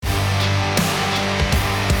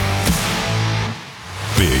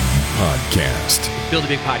Podcast. Build a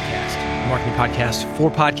Big Podcast, a marketing podcast for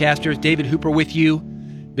podcasters. David Hooper with you.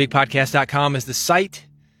 BigPodcast.com is the site.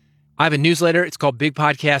 I have a newsletter. It's called Big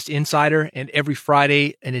Podcast Insider, and every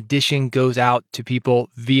Friday, an edition goes out to people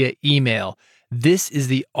via email. This is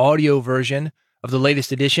the audio version of the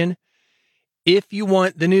latest edition. If you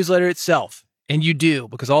want the newsletter itself, and you do,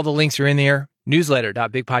 because all the links are in there,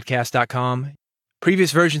 newsletter.bigpodcast.com.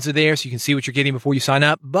 Previous versions are there, so you can see what you're getting before you sign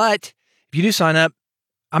up. But if you do sign up,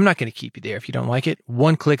 I'm not going to keep you there if you don't like it.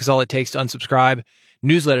 One click is all it takes to unsubscribe.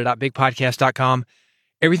 Newsletter.bigpodcast.com.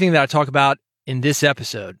 Everything that I talk about in this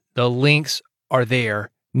episode, the links are there.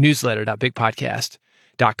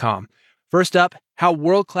 Newsletter.bigpodcast.com. First up, how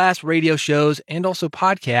world-class radio shows and also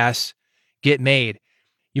podcasts get made.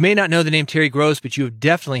 You may not know the name Terry Gross, but you have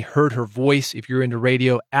definitely heard her voice if you're into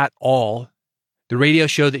radio at all. The radio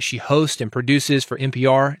show that she hosts and produces for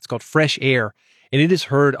NPR, it's called Fresh Air, and it is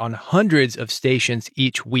heard on hundreds of stations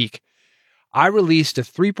each week. I released a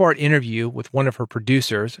 3-part interview with one of her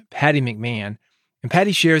producers, Patty McMahon, and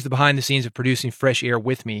Patty shares the behind the scenes of producing Fresh Air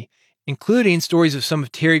with me, including stories of some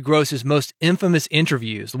of Terry Gross's most infamous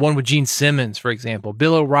interviews, the one with Gene Simmons, for example,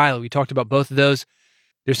 Bill O'Reilly. We talked about both of those.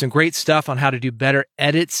 There's some great stuff on how to do better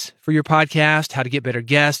edits for your podcast, how to get better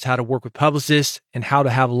guests, how to work with publicists, and how to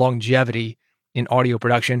have longevity in audio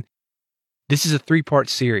production. This is a 3-part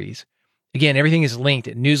series. Again, everything is linked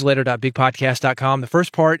at newsletter.bigpodcast.com. The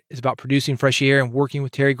first part is about producing Fresh Air and working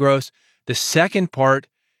with Terry Gross. The second part,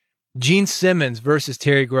 Gene Simmons versus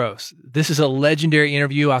Terry Gross. This is a legendary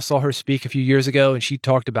interview. I saw her speak a few years ago, and she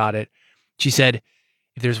talked about it. She said,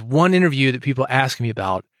 if there's one interview that people ask me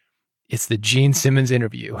about, it's the Gene Simmons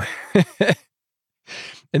interview.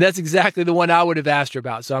 And that's exactly the one I would have asked her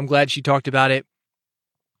about. So I'm glad she talked about it.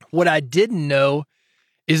 What I didn't know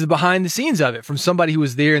is the behind the scenes of it from somebody who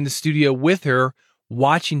was there in the studio with her,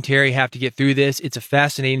 watching Terry have to get through this. It's a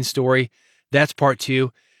fascinating story. That's part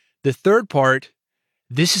 2. The third part,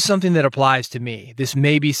 this is something that applies to me. This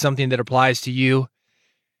may be something that applies to you.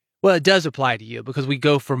 Well, it does apply to you because we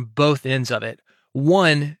go from both ends of it.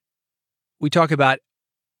 One, we talk about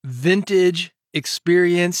vintage,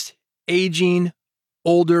 experienced, aging,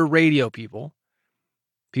 older radio people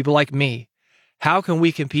like me. How can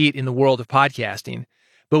we compete in the world of podcasting?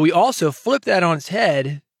 But we also flip that on its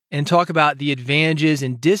head and talk about the advantages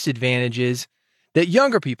and disadvantages that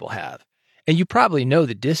younger people have. And you probably know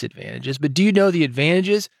the disadvantages, but do you know the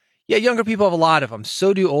advantages? Yeah, younger people have a lot of them.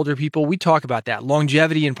 So do older people. We talk about that.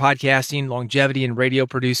 Longevity in podcasting, longevity in radio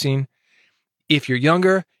producing. If you're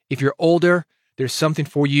younger, if you're older, there's something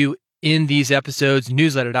for you in these episodes,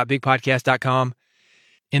 newsletter.bigpodcast.com.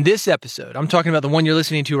 In this episode, I'm talking about the one you're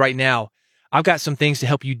listening to right now. I've got some things to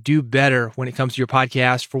help you do better when it comes to your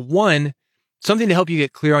podcast. For one, something to help you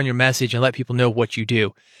get clear on your message and let people know what you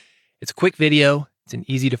do. It's a quick video. It's an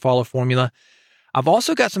easy to follow formula. I've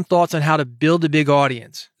also got some thoughts on how to build a big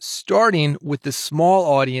audience, starting with the small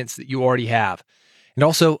audience that you already have, and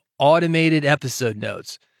also automated episode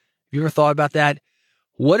notes. Have you ever thought about that?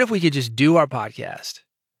 What if we could just do our podcast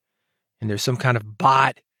and there's some kind of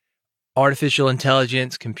bot, artificial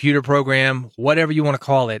intelligence, computer program, whatever you want to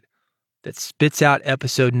call it, that spits out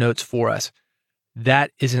episode notes for us?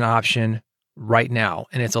 That is an option right now,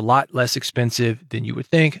 and it's a lot less expensive than you would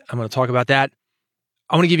think. I'm going to talk about that.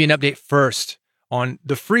 I want to give you an update first on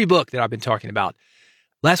the free book that I've been talking about.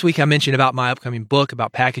 Last week, I mentioned about my upcoming book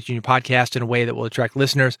about packaging your podcast in a way that will attract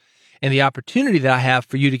listeners and the opportunity that I have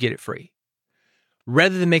for you to get it free.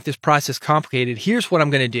 Rather than make this process complicated, here's what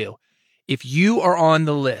I'm going to do. If you are on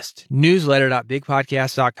the list,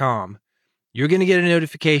 newsletter.bigpodcast.com, you're going to get a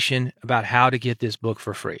notification about how to get this book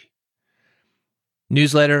for free.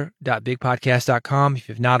 Newsletter.bigpodcast.com. If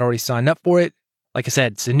you've not already signed up for it, like I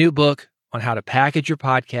said, it's a new book on how to package your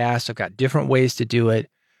podcast. I've got different ways to do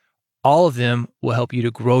it. All of them will help you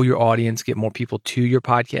to grow your audience, get more people to your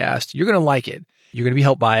podcast. You're going to like it. You're going to be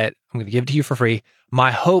helped by it. I'm going to give it to you for free.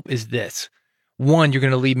 My hope is this. One, you're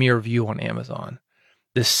going to leave me a review on Amazon.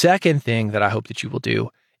 The second thing that I hope that you will do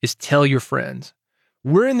is tell your friends.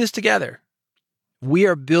 We're in this together. We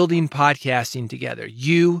are building podcasting together.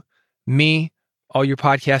 You, me, all your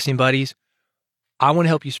podcasting buddies. I want to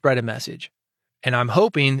help you spread a message. And I'm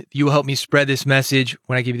hoping you will help me spread this message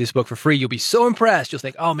when I give you this book for free. You'll be so impressed. You'll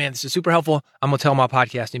think, oh man, this is super helpful. I'm going to tell my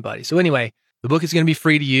podcasting buddies. So anyway, the book is going to be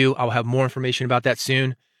free to you. I'll have more information about that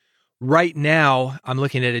soon. Right now, I'm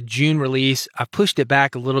looking at a June release. I've pushed it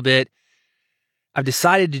back a little bit. I've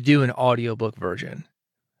decided to do an audiobook version.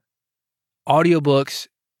 Audiobooks,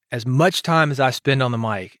 as much time as I spend on the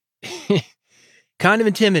mic, kind of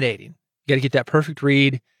intimidating. You got to get that perfect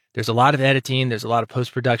read. There's a lot of editing. There's a lot of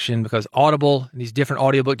post-production because Audible and these different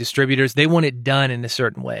audiobook distributors, they want it done in a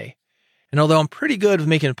certain way. And although I'm pretty good with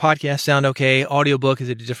making a podcast sound okay, audiobook is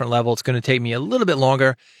at a different level. It's going to take me a little bit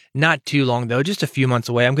longer. Not too long, though, just a few months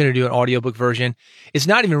away. I'm going to do an audiobook version. It's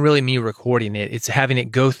not even really me recording it. It's having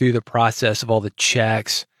it go through the process of all the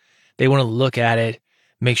checks. They want to look at it,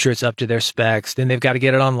 make sure it's up to their specs. Then they've got to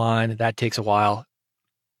get it online. That takes a while.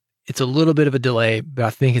 It's a little bit of a delay, but I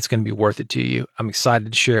think it's going to be worth it to you. I'm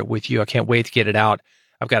excited to share it with you. I can't wait to get it out.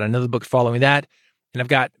 I've got another book following that. And I've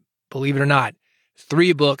got, believe it or not,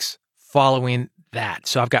 3 books following that.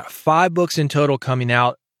 So I've got 5 books in total coming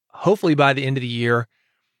out, hopefully by the end of the year.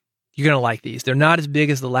 You're going to like these. They're not as big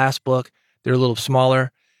as the last book. They're a little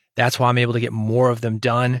smaller. That's why I'm able to get more of them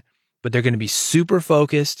done. But they're going to be super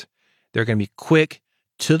focused. They're going to be quick,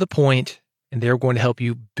 to the point, and they're going to help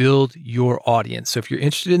you build your audience. So if you're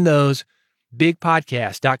interested in those,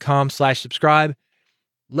 bigpodcast.com/subscribe.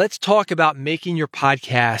 Let's talk about making your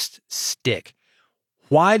podcast stick.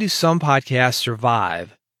 Why do some podcasts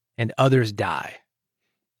survive and others die?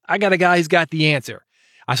 I got a guy who's got the answer.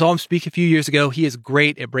 I saw him speak a few years ago. He is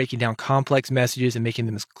great at breaking down complex messages and making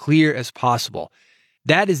them as clear as possible.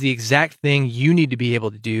 That is the exact thing you need to be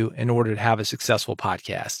able to do in order to have a successful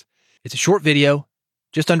podcast. It's a short video,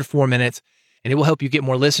 just under 4 minutes, and it will help you get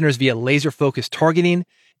more listeners via laser-focused targeting.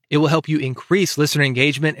 It will help you increase listener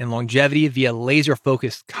engagement and longevity via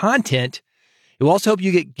laser-focused content. It will also help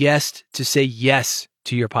you get guests to say yes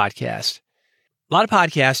to your podcast. A lot of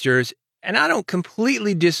podcasters, and I don't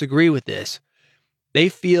completely disagree with this, they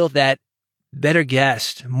feel that better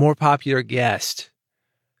guests, more popular guests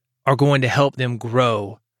are going to help them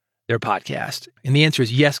grow their podcast. And the answer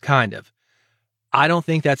is yes, kind of. I don't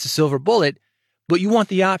think that's a silver bullet, but you want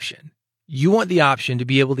the option. You want the option to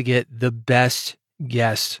be able to get the best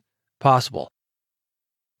guests possible.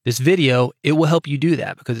 This video, it will help you do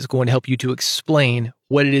that because it's going to help you to explain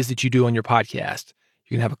what it is that you do on your podcast.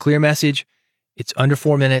 You can have a clear message. It's under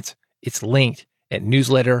 4 minutes. It's linked at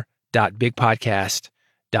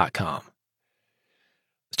newsletter.bigpodcast.com.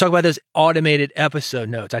 Let's talk about those automated episode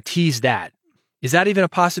notes. I teased that. Is that even a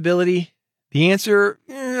possibility? The answer,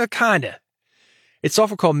 kinda. It's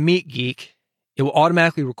software called MeetGeek. It will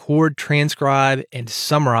automatically record, transcribe, and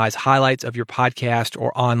summarize highlights of your podcast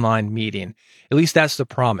or online meeting. At least that's the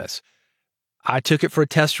promise. I took it for a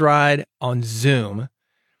test ride on Zoom,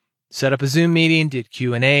 set up a Zoom meeting, did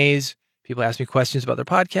Q&As. People asked me questions about their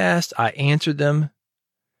podcast. I answered them.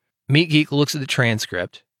 MeetGeek looks at the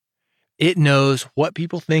transcript. It knows what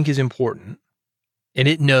people think is important, and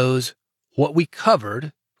it knows what we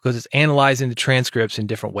covered because it's analyzing the transcripts in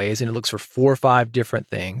different ways, and it looks for 4 or 5 different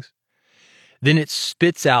things. Then it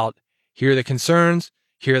spits out, here are the concerns,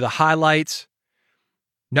 here are the highlights.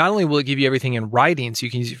 Not only will it give you everything in writing so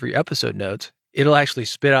you can use it for your episode notes, it'll actually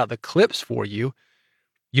spit out the clips for you.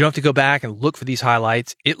 You don't have to go back and look for these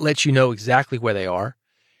highlights. It lets you know exactly where they are.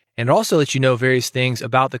 And it also lets you know various things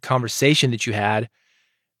about the conversation that you had.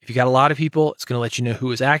 If you got a lot of people, it's going to let you know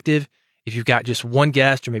who is active. If you've got just one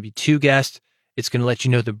guest or maybe 2 guests, it's going to let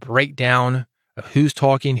you know the breakdown of who's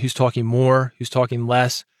talking more, who's talking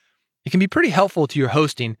less. It can be pretty helpful to your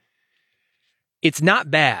hosting. It's not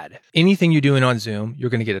bad. Anything you're doing on Zoom, you're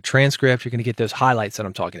going to get a transcript. You're going to get those highlights that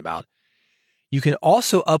I'm talking about. You can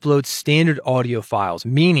also upload standard audio files,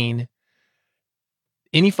 meaning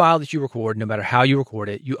any file that you record, no matter how you record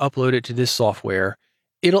it, you upload it to this software.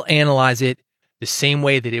 It'll analyze it the same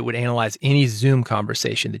way that it would analyze any Zoom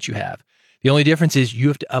conversation that you have. The only difference is you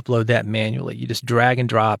have to upload that manually. You just drag and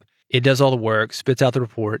drop. It does all the work, spits out the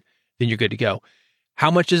report, then you're good to go. How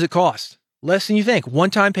much does it cost? Less than you think.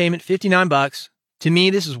 One-time payment, $59. To me,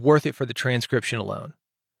 this is worth it for the transcription alone.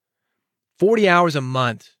 40 hours a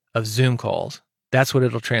month of Zoom calls. That's what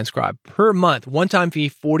it'll transcribe per month. One-time fee,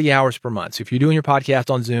 40 hours per month. So if you're doing your podcast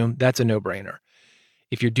on Zoom, that's a no-brainer.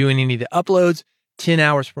 If you're doing any of the uploads, 10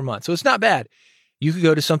 hours per month. So it's not bad. You could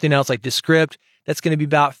go to something else like Descript. That's going to be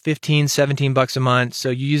about $15, $17 a month. So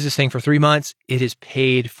you use this thing for 3 months, it is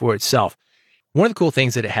paid for itself. One of the cool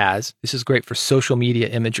things that it has, this is great for social media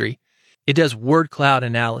imagery. It does word cloud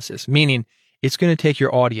analysis, meaning it's going to take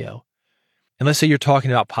your audio. And let's say you're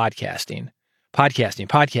talking about podcasting. Because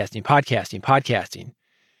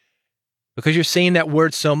you're saying that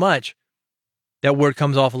word so much, that word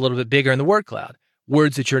comes off a little bit bigger in the word cloud.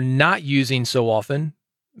 Words that you're not using so often,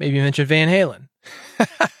 maybe mention Van Halen.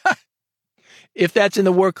 If that's in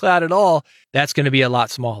the word cloud at all, that's going to be a lot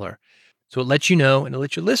smaller. So it lets you know and it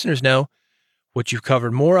lets your listeners know what you've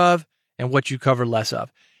covered more of and what you covered less of.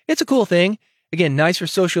 It's a cool thing. Again, nice for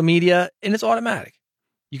social media, and it's automatic.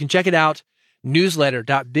 You can check it out,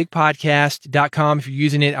 newsletter.bigpodcast.com. If you're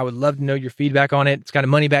using it, I would love to know your feedback on it. It's got a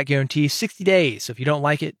money-back guarantee, 60 days. So if you don't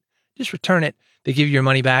like it, just return it. They give you your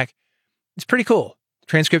money back. It's pretty cool.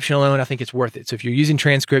 Transcription alone, I think it's worth it. So if you're using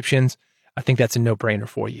transcriptions, I think that's a no-brainer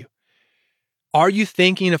for you. Are you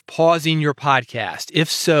thinking of pausing your podcast? If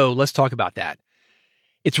so, let's talk about that.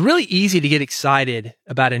 It's really easy to get excited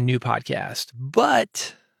about a new podcast,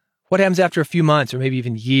 but what happens after a few months or maybe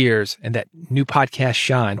even years and that new podcast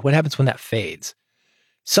shine? What happens when that fades?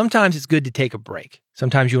 Sometimes it's good to take a break.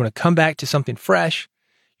 Sometimes you want to come back to something fresh.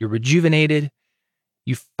 You're rejuvenated.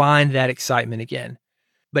 You find that excitement again.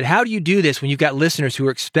 But how do you do this when you've got listeners who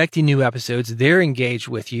are expecting new episodes? They're engaged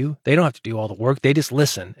with you. They don't have to do all the work. They just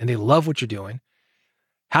listen and they love what you're doing.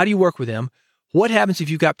 How do you work with them? What happens if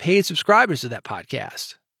you've got paid subscribers to that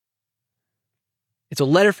podcast? It's a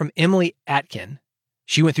letter from Emily Atkin.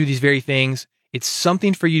 She went through these very things. It's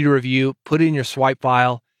something for you to review. Put it in your swipe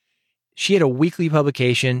file. She had a weekly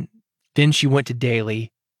publication. Then she went to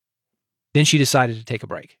daily. Then she decided to take a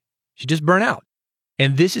break. She just burned out.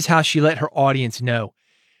 And this is how she let her audience know.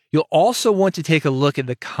 You'll also want to take a look at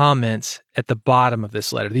the comments at the bottom of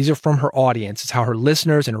this letter. These are from her audience. It's how her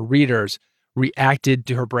listeners and her readers reacted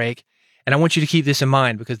to her break. And I want you to keep this in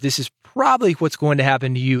mind because this is probably what's going to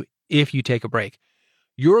happen to you if you take a break.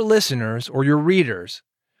 Your listeners or your readers,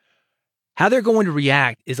 how they're going to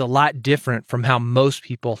react is a lot different from how most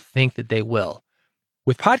people think that they will.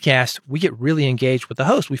 With podcasts, we get really engaged with the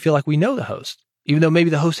host. We feel like we know the host, even though maybe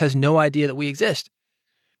the host has no idea that we exist.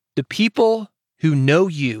 The people who know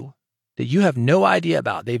you that you have no idea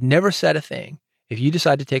about, they've never said a thing. If you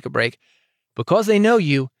decide to take a break, because they know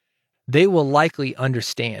you, they will likely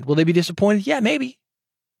understand. Will they be disappointed? Yeah, maybe.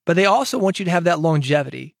 But they also want you to have that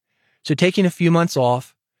longevity. So taking a few months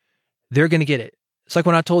off, they're going to get it. It's like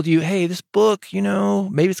when I told you, hey, this book,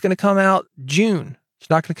 maybe it's going to come out June. It's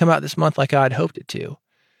not going to come out this month like I'd hoped it to.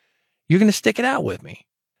 You're going to stick it out with me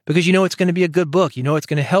because it's going to be a good book. It's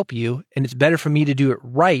going to help you, and it's better for me to do it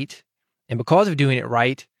right. And because of doing it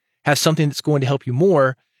right, have something that's going to help you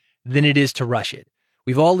more than it is to rush it.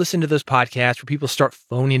 We've all listened to those podcasts where people start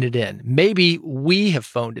phoning it in. Maybe we have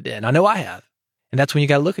phoned it in. I know I have. And that's when you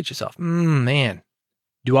got to look at yourself. Man,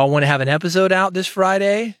 do I want to have an episode out this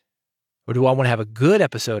Friday? Or do I want to have a good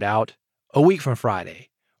episode out a week from Friday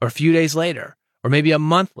or a few days later or maybe a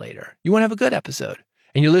month later? You want to have a good episode.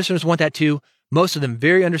 And your listeners want that too. Most of them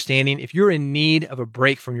very understanding. If you're in need of a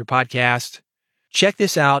break from your podcast, check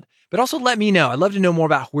this out. But also let me know. I'd love to know more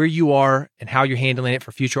about where you are and how you're handling it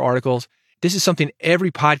for future articles. This is something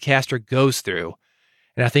every podcaster goes through.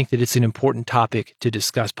 And I think that it's an important topic to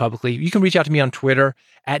discuss publicly. You can reach out to me on Twitter,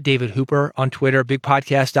 at David Hooper on Twitter,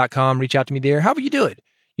 bigpodcast.com. Reach out to me there. However you do it.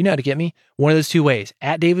 You know how to get me. One of those two ways,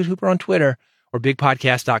 at David Hooper on Twitter or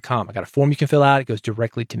bigpodcast.com. I got a form you can fill out. It goes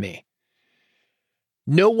directly to me.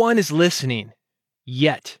 No one is listening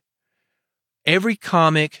yet. Every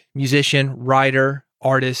comic, musician, writer,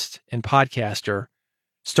 artist, and podcaster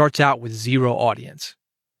starts out with zero audience.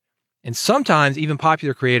 And sometimes even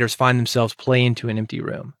popular creators find themselves playing to an empty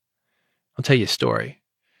room. I'll tell you a story.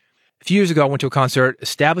 A few years ago, I went to a concert,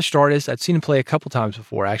 established artist. I'd seen him play a couple times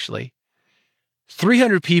before, actually.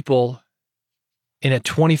 300 people in a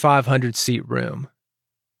 2,500 seat room.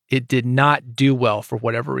 It did not do well for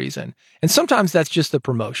whatever reason. And sometimes that's just the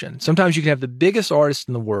promotion. Sometimes you can have the biggest artist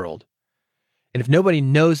in the world. And if nobody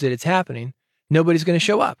knows that it's happening, nobody's going to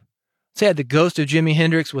show up. Say I had the ghost of Jimi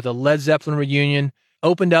Hendrix with a Led Zeppelin reunion,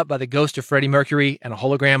 opened up by the ghost of Freddie Mercury and a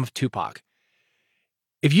hologram of Tupac.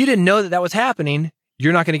 If you didn't know that that was happening,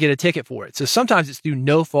 you're not going to get a ticket for it. So sometimes it's through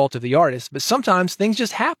no fault of the artist, but sometimes things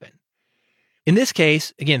just happen. In this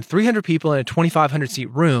case, again, 300 people in a 2,500 seat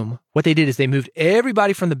room. What they did is they moved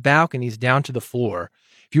everybody from the balconies down to the floor.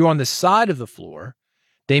 If you were on the side of the floor,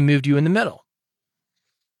 they moved you in the middle.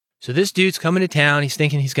 So this dude's coming to town. He's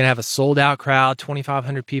thinking he's going to have a sold out crowd,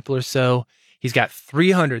 2,500 people or so. He's got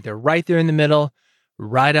 300. They're right there in the middle,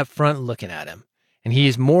 right up front looking at him. And he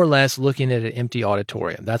is more or less looking at an empty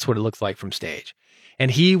auditorium. That's what it looks like from stage.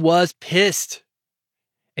 And he was pissed.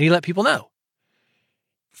 And he let people know.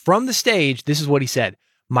 From the stage, this is what he said.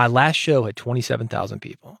 My last show had 27,000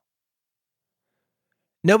 people.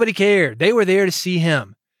 Nobody cared. They were there to see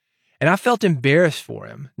him. And I felt embarrassed for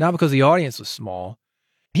him, not because the audience was small.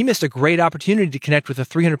 He missed a great opportunity to connect with the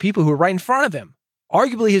 300 people who were right in front of him,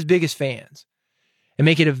 arguably his biggest fans, and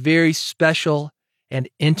make it a very special and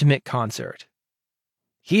intimate concert.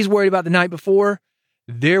 He's worried about the night before.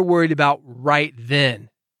 They're worried about right then.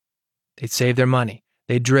 They'd saved their money.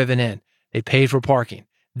 They'd driven in. They paid for parking.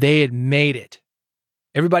 They had made it.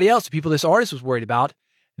 Everybody else, the people this artist was worried about,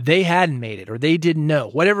 they hadn't made it or they didn't know.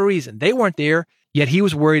 Whatever reason, they weren't there, yet he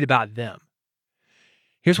was worried about them.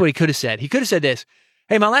 Here's what he could have said. He could have said this.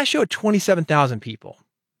 Hey, my last show had 27,000 people.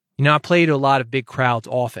 I play to a lot of big crowds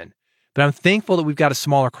often, but I'm thankful that we've got a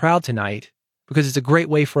smaller crowd tonight because it's a great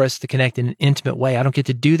way for us to connect in an intimate way. I don't get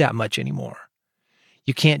to do that much anymore.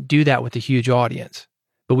 You can't do that with a huge audience,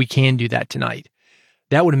 but we can do that tonight.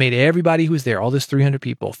 That would have made everybody who was there, all those 300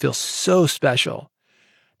 people, feel so special.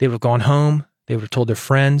 They would have gone home. They would have told their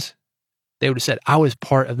friends. They would have said, I was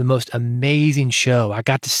part of the most amazing show. I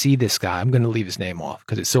got to see this guy. I'm going to leave his name off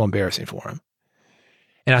because it's so embarrassing for him.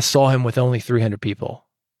 And I saw him with only 300 people.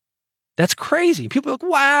 That's crazy. People are like,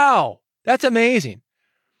 wow, that's amazing.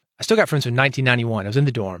 I still got friends from 1991. I was in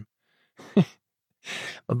the dorm.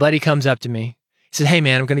 My buddy comes up to me. He says, hey,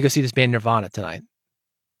 man, I'm going to go see this band Nirvana tonight.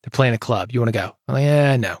 They're playing a club. You want to go? I'm like,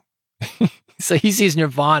 yeah, no. So he sees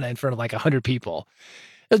Nirvana in front of like 100 people.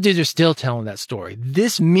 Those dudes are still telling that story.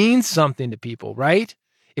 This means something to people, right?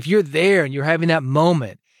 If you're there and you're having that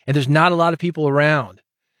moment and there's not a lot of people around,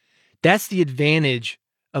 that's the advantage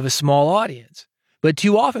of a small audience. But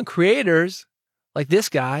too often creators like this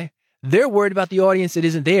guy, they're worried about the audience that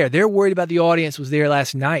isn't there. They're worried about the audience was there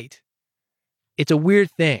last night. It's a weird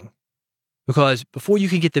thing. Because before you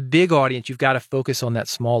can get the big audience, you've got to focus on that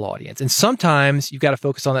small audience. And sometimes you've got to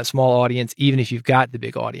focus on that small audience, even if you've got the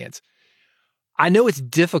big audience. I know it's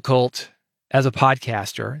difficult as a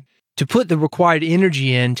podcaster to put the required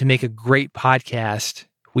energy in to make a great podcast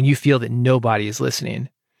when you feel that nobody is listening.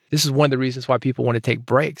 This is one of the reasons why people want to take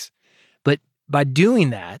breaks. But by doing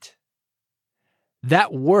that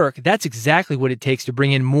work, that's exactly what it takes to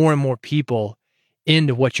bring in more and more people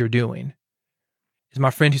into what you're doing. Is my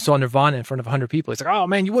friend who saw Nirvana in front of 100 people. He's like, oh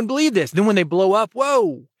man, you wouldn't believe this. Then when they blow up,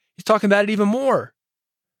 whoa, he's talking about it even more.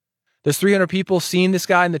 Those 300 people seeing this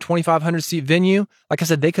guy in the 2,500 seat venue, like I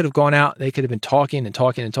said, they could have gone out. They could have been talking and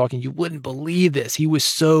talking and talking. You wouldn't believe this. He was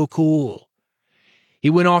so cool. He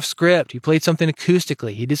went off script. He played something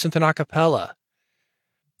acoustically. He did something a cappella.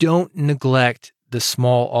 Don't neglect the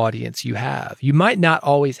small audience you have. You might not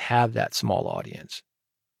always have that small audience.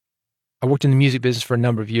 I worked in the music business for a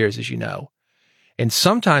number of years, as you know. And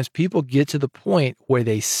sometimes people get to the point where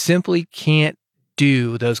they simply can't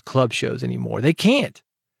do those club shows anymore. They can't.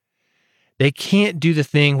 They can't do the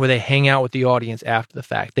thing where they hang out with the audience after the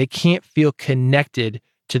fact. They can't feel connected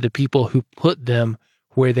to the people who put them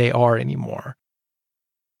where they are anymore.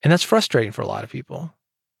 And that's frustrating for a lot of people.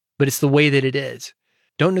 But it's the way that it is.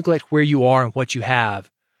 Don't neglect where you are and what you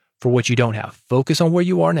have for what you don't have. Focus on where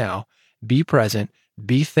you are now. Be present.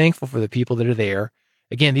 Be thankful for the people that are there.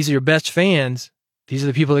 Again, these are your best fans. These are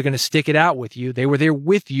the people that are going to stick it out with you. They were there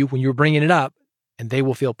with you when you were bringing it up, and they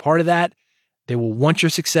will feel part of that. They will want your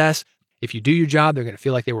success. If you do your job, they're going to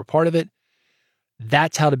feel like they were part of it.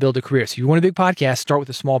 That's how to build a career. So if you want a big podcast, start with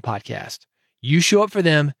a small podcast. You show up for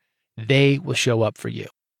them, they will show up for you.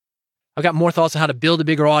 I've got more thoughts on how to build a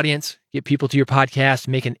bigger audience, get people to your podcast,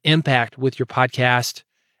 make an impact with your podcast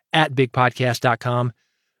at bigpodcast.com.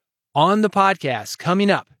 On the podcast,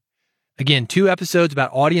 coming up, again, 2 episodes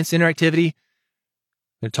about audience interactivity.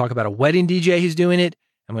 I'm going to talk about a wedding DJ who's doing it.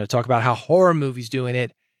 I'm going to talk about how horror movies doing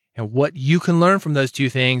it and what you can learn from those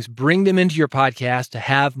 2 things. Bring them into your podcast to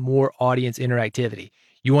have more audience interactivity.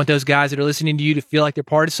 You want those guys that are listening to you to feel like they're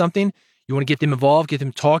part of something. You want to get them involved, get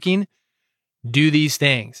them talking. Do these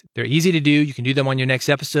things. They're easy to do. You can do them on your next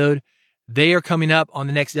episode. They are coming up on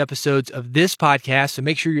the next episodes of this podcast. So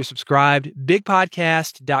make sure you're subscribed.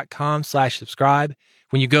 Bigpodcast.com/subscribe.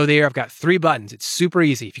 When you go there, I've got 3 buttons. It's super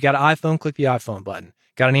easy. If you got an iPhone, click the iPhone button.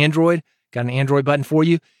 Got an Android? Got an Android button for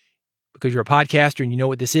you because you're a podcaster and you know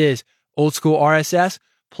what this is. Old school RSS.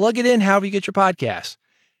 Plug it in however you get your podcasts.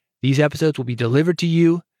 These episodes will be delivered to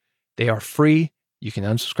you. They are free. You can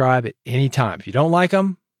unsubscribe at any time. If you don't like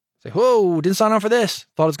them, say, whoa, didn't sign on for this.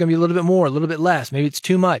 Thought it was going to be a little bit more, a little bit less. Maybe it's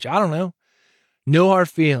too much. I don't know. No hard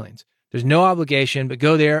feelings. There's no obligation, but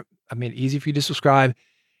go there. I made it easy for you to subscribe.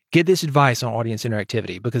 Get this advice on audience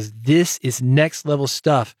interactivity because this is next level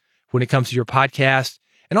stuff when it comes to your podcast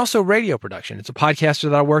and also radio production. It's a podcaster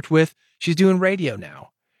that I worked with. She's doing radio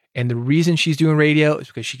now. And the reason she's doing radio is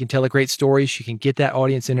because she can tell a great story. She can get that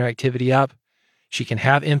audience interactivity up. She can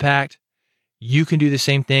have impact. You can do the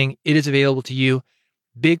same thing. It is available to you.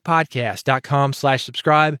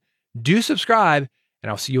 Bigpodcast.com/subscribe. Do subscribe, and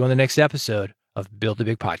I'll see you on the next episode of Build a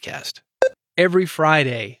Big Podcast. Every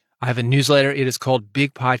Friday, I have a newsletter. It is called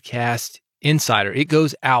Big Podcast Insider. It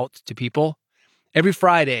goes out to people every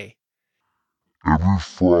Friday. Every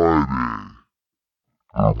Friday.